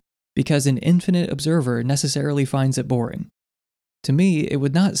boring because an infinite observer necessarily finds it boring? To me, it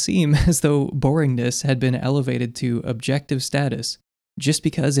would not seem as though boringness had been elevated to objective status just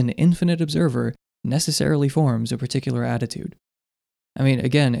because an infinite observer necessarily forms a particular attitude. I mean,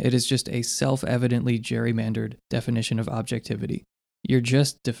 again, it is just a self-evidently gerrymandered definition of objectivity. You're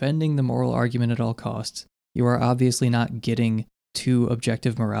just defending the moral argument at all costs. You are obviously not getting to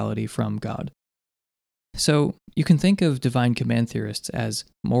objective morality from God. So, you can think of divine command theorists as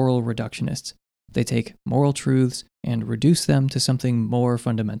moral reductionists. They take moral truths and reduce them to something more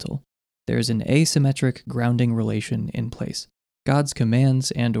fundamental. There's an asymmetric grounding relation in place. God's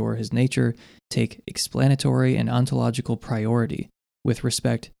commands and/or his nature take explanatory and ontological priority with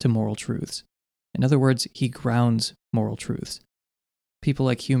respect to moral truths. In other words, he grounds moral truths. People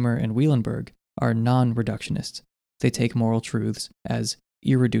like Humer and Wielenberg are non-reductionists. They take moral truths as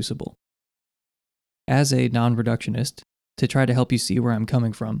irreducible. As a non-reductionist, to try to help you see where I'm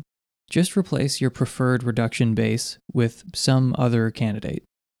coming from, just replace your preferred reduction base with some other candidate.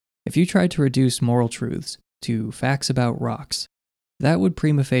 If you tried to reduce moral truths to facts about rocks, that would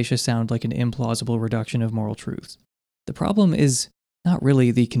prima facie sound like an implausible reduction of moral truths. The problem is not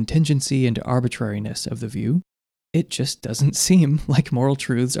really the contingency and arbitrariness of the view. It just doesn't seem like moral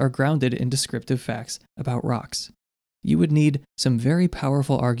truths are grounded in descriptive facts about rocks. You would need some very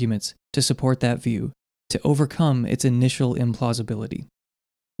powerful arguments to support that view, to overcome its initial implausibility.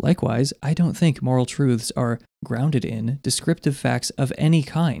 Likewise, I don't think moral truths are grounded in descriptive facts of any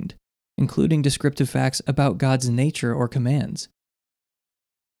kind, including descriptive facts about God's nature or commands.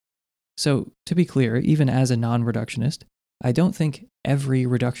 So, to be clear, even as a non-reductionist, I don't think every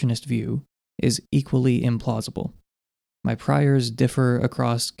reductionist view is equally implausible. My priors differ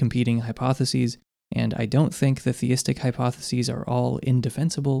across competing hypotheses, and I don't think the theistic hypotheses are all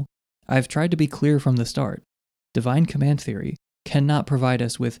indefensible. I've tried to be clear from the start. Divine command theory cannot provide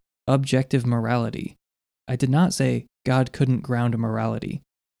us with objective morality I did not say God couldn't ground morality.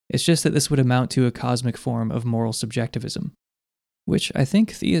 It's just that this would amount to a cosmic form of moral subjectivism, which I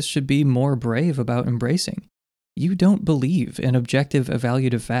think theists should be more brave about embracing. You don't believe in objective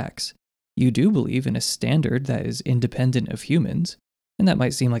evaluative facts. You do believe in a standard that is independent of humans, and that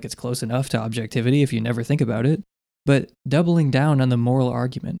might seem like it's close enough to objectivity if you never think about it, but doubling down on the moral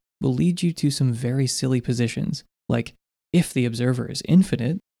argument will lead you to some very silly positions, like if the observer is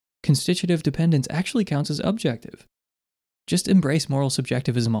infinite, constitutive dependence actually counts as objective. Just embrace moral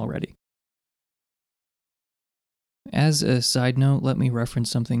subjectivism already. As a side note, let me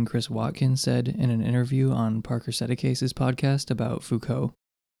reference something Chris Watkins said in an interview on Parker Sedecase's podcast about Foucault.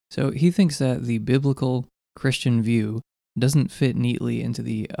 So he thinks that the biblical Christian view doesn't fit neatly into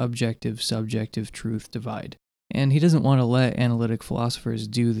the objective-subjective truth divide, and he doesn't want to let analytic philosophers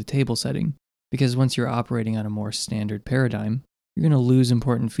do the table setting, because once you're operating on a more standard paradigm, you're going to lose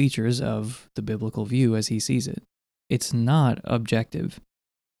important features of the biblical view as he sees it. It's not objective,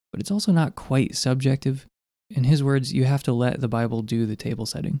 but it's also not quite subjective. In his words, you have to let the Bible do the table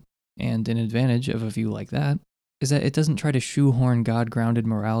setting, and an advantage of a view like that is that it doesn't try to shoehorn God-grounded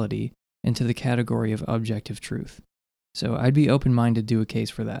morality into the category of objective truth. So I'd be open-minded to a case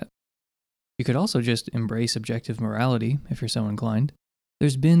for that. You could also just embrace objective morality, if you're so inclined.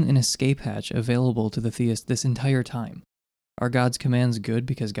 There's been an escape hatch available to the theist this entire time. Are God's commands good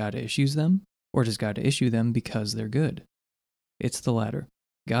because God issues them, or does God issue them because they're good? It's the latter.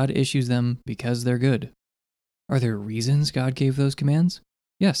 God issues them because they're good. Are there reasons God gave those commands?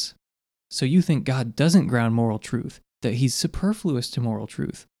 Yes. So you think God doesn't ground moral truth, that he's superfluous to moral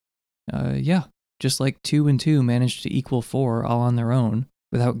truth? Yeah. Just like 2 and 2 managed to equal 4 all on their own,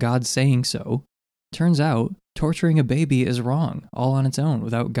 without God saying so. Turns out, torturing a baby is wrong, all on its own,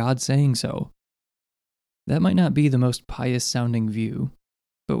 without God saying so. That might not be the most pious-sounding view,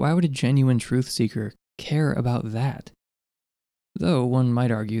 but why would a genuine truth seeker care about that? Though one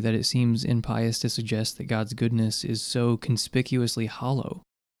might argue that it seems impious to suggest that God's goodness is so conspicuously hollow.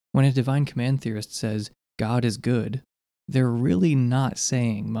 When a divine command theorist says, God is good, they're really not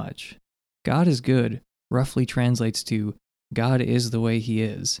saying much. God is good roughly translates to, God is the way he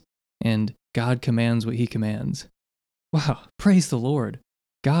is, and God commands what he commands. Wow, praise the Lord.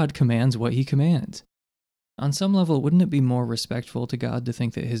 God commands what he commands. On some level, wouldn't it be more respectful to God to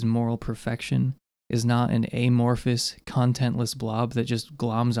think that his moral perfection is not an amorphous, contentless blob that just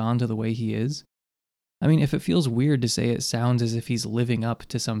gloms onto the way he is? I mean, if it feels weird to say it sounds as if he's living up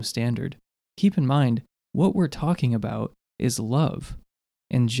to some standard, keep in mind, what we're talking about is love,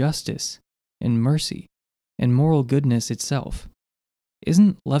 and justice, and mercy, and moral goodness itself.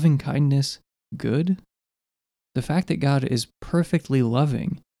 Isn't loving kindness good? The fact that God is perfectly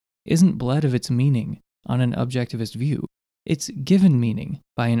loving isn't bled of its meaning on an objectivist view. It's given meaning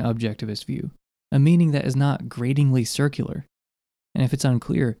by an objectivist view, a meaning that is not gratingly circular. And if it's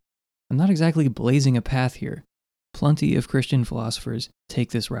unclear, I'm not exactly blazing a path here. Plenty of Christian philosophers take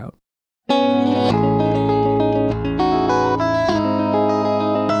this route.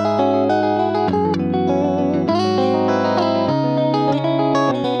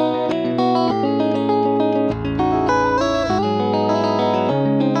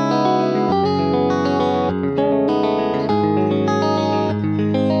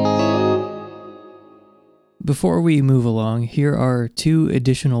 Before we move along, here are 2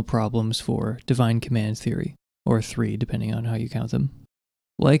 additional problems for divine command theory, or 3 depending on how you count them.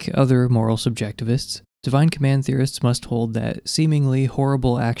 Like other moral subjectivists, divine command theorists must hold that seemingly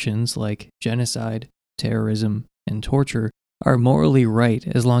horrible actions like genocide, terrorism, and torture are morally right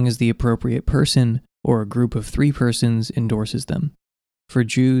as long as the appropriate person or a group of 3 persons endorses them. For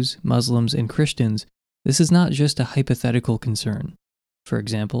Jews, Muslims, and Christians, this is not just a hypothetical concern. For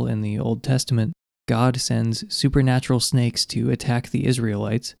example, in the Old Testament, God sends supernatural snakes to attack the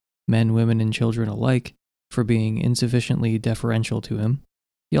Israelites, men, women, and children alike, for being insufficiently deferential to him.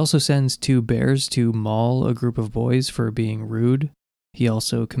 He also sends 2 bears to maul a group of boys for being rude. He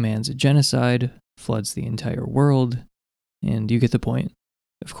also commands a genocide, floods the entire world, and you get the point.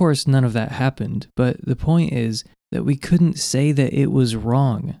 Of course, none of that happened, but the point is that we couldn't say that it was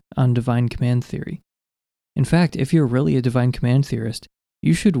wrong on divine command theory. In fact, if you're really a divine command theorist,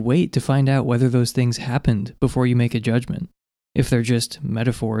 you should wait to find out whether those things happened before you make a judgment. If they're just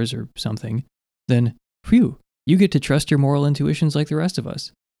metaphors or something, then, phew, you get to trust your moral intuitions like the rest of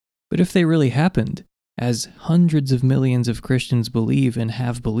us. But if they really happened, as hundreds of millions of Christians believe and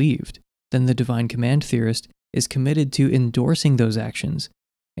have believed, then the divine command theorist is committed to endorsing those actions,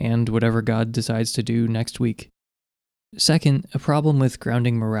 and whatever God decides to do next week. Second, a problem with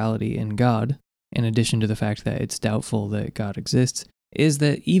grounding morality in God, in addition to the fact that it's doubtful that God exists, is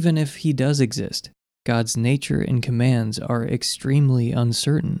that even if he does exist, God's nature and commands are extremely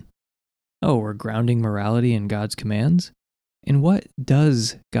uncertain. Oh, we're grounding morality in God's commands? And what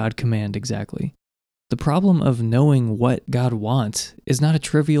does God command exactly? The problem of knowing what God wants is not a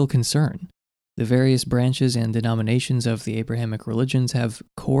trivial concern. The various branches and denominations of the Abrahamic religions have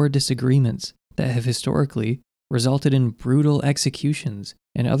core disagreements that have historically resulted in brutal executions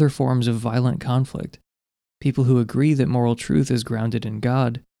and other forms of violent conflict. People who agree that moral truth is grounded in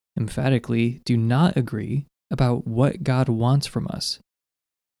God emphatically do not agree about what God wants from us.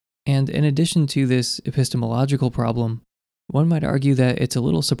 And in addition to this epistemological problem, one might argue that it's a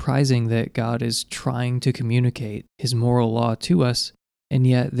little surprising that God is trying to communicate his moral law to us, and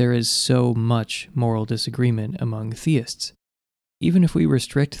yet there is so much moral disagreement among theists. Even if we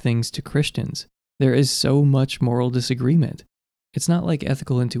restrict things to Christians, there is so much moral disagreement. It's not like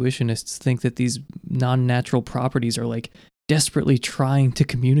ethical intuitionists think that these non-natural properties are like desperately trying to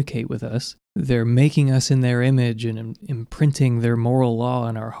communicate with us. They're making us in their image and imprinting their moral law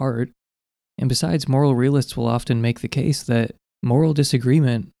on our heart. And besides, moral realists will often make the case that moral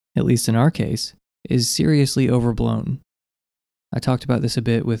disagreement, at least in our case, is seriously overblown. I talked about this a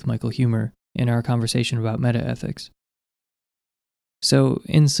bit with Michael Humer in our conversation about metaethics. So,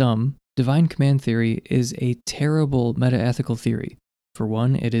 in sum, divine command theory is a terrible metaethical theory. For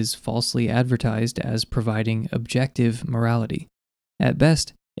one, it is falsely advertised as providing objective morality. At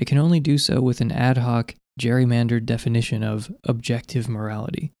best, it can only do so with an ad hoc, gerrymandered definition of objective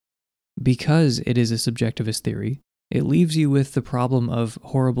morality. Because it is a subjectivist theory, it leaves you with the problem of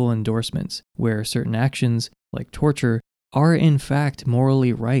horrible endorsements, where certain actions, like torture, are in fact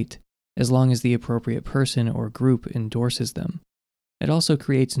morally right, as long as the appropriate person or group endorses them. It also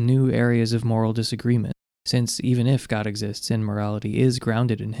creates new areas of moral disagreement, since even if God exists and morality is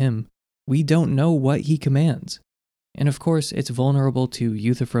grounded in him, we don't know what he commands. And of course, it's vulnerable to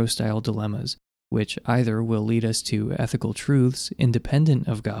Euthyphro-style dilemmas, which either will lead us to ethical truths independent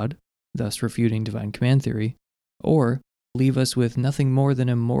of God, thus refuting divine command theory, or leave us with nothing more than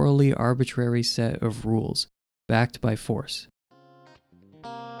a morally arbitrary set of rules, backed by force.